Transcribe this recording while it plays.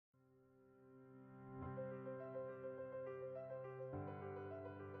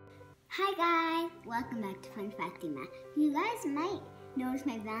Hi guys, welcome back to Fun Fatima. You guys might notice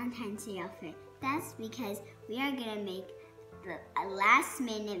my Valentine's Day outfit. That's because we are gonna make a last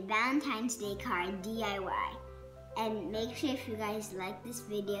minute Valentine's Day card DIY. And make sure if you guys like this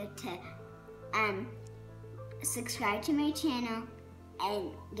video to subscribe to my channel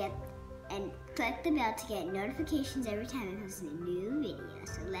and click the bell to get notifications every time I post a new video.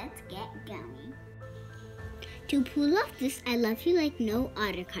 So let's get going. To pull off this I Love You Like No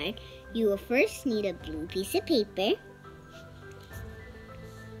Otter card, you will first need a blue piece of paper.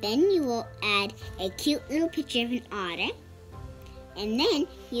 Then you will add a cute little picture of an otter. And then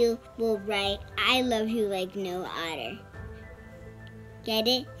you will write, I love you like no otter. Get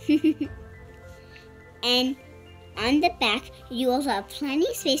it? And on the back, you also have plenty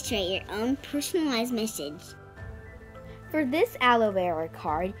of space to write your own personalized message. For this aloe vera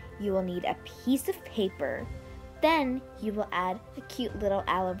card, you will need a piece of paper. Then you will add a cute little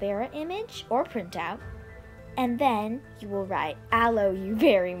aloe vera image or printout. And then you will write, I love you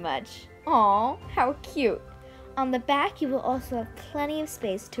very much. Aw, how cute. On the back, you will also have plenty of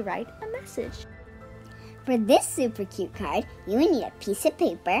space to write a message. For this super cute card, you will need a piece of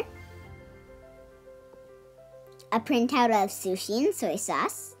paper, a printout of sushi and soy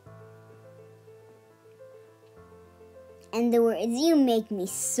sauce, and the words, you make me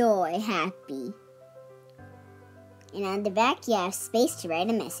so happy. And on the back, you have space to write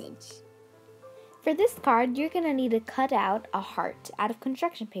a message. For this card, you're going to need to cut out a heart out of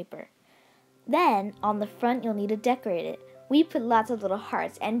construction paper. Then, on the front, you'll need to decorate it. We put lots of little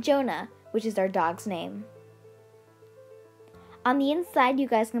hearts and Jonah, which is our dog's name. On the inside, you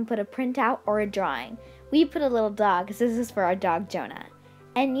guys can put a printout or a drawing. We put a little dog because this is for our dog Jonah.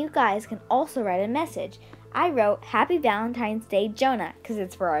 And you guys can also write a message. I wrote, Happy Valentine's Day, Jonah, because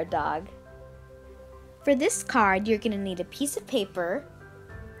it's for our dog. For this card, you're going to need a piece of paper,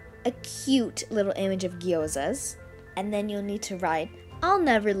 a cute little image of gyozas, and then you'll need to write, I'll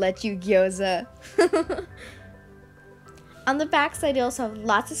never let you gyoza. On the back side, you also have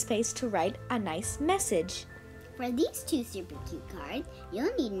lots of space to write a nice message. For these two super cute cards,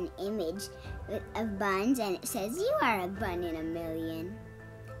 you'll need an image of buns, and it says, you are a bun in a million.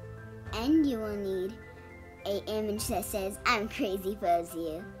 And you will need an image that says, I'm crazy for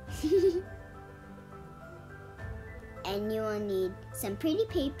you. And you will need some pretty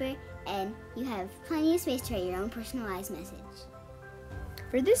paper, and you have plenty of space to write your own personalized message.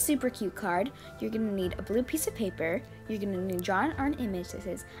 For this super cute card, you're going to need a blue piece of paper. You're going to need to draw an image that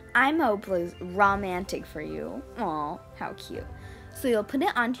says, I'm hopeless, romantic for you. Aw, how cute. So you'll put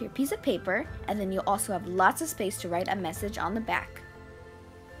it onto your piece of paper, and then you'll also have lots of space to write a message on the back.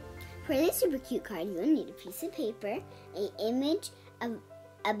 For this super cute card, you'll need a piece of paper, an image of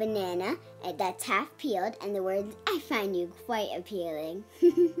a banana that's half peeled, and the words, I find you quite appealing.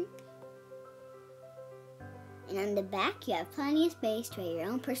 And on the back, you have plenty of space to write your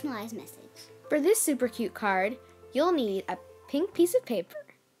own personalized message. For this super cute card, you'll need a pink piece of paper.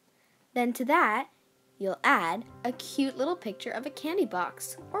 Then to that, you'll add a cute little picture of a candy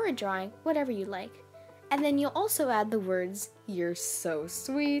box or a drawing, whatever you like. And then you'll also add the words, You're so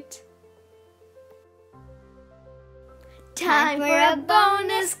sweet. Time for a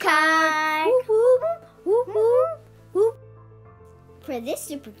bonus card! Whoop, whoop, whoop, whoop, whoop. For this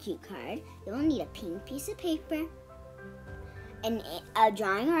super cute card, you'll need a pink piece of paper, a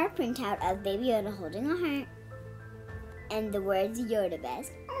drawing or a printout of Baby Yoda holding a heart, and the words Yoda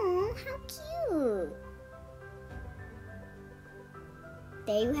best. Oh, how cute!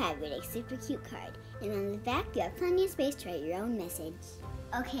 There you have it, a super cute card. And on the back, you have plenty of space to write your own message.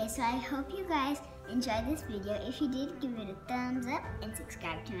 Okay, so I hope you guys enjoyed this video. If you did, give it a thumbs up and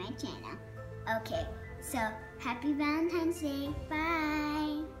subscribe to my channel. Okay, so happy Valentine's Day.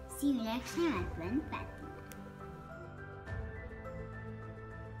 Bye. See you next time on Fun Fatima.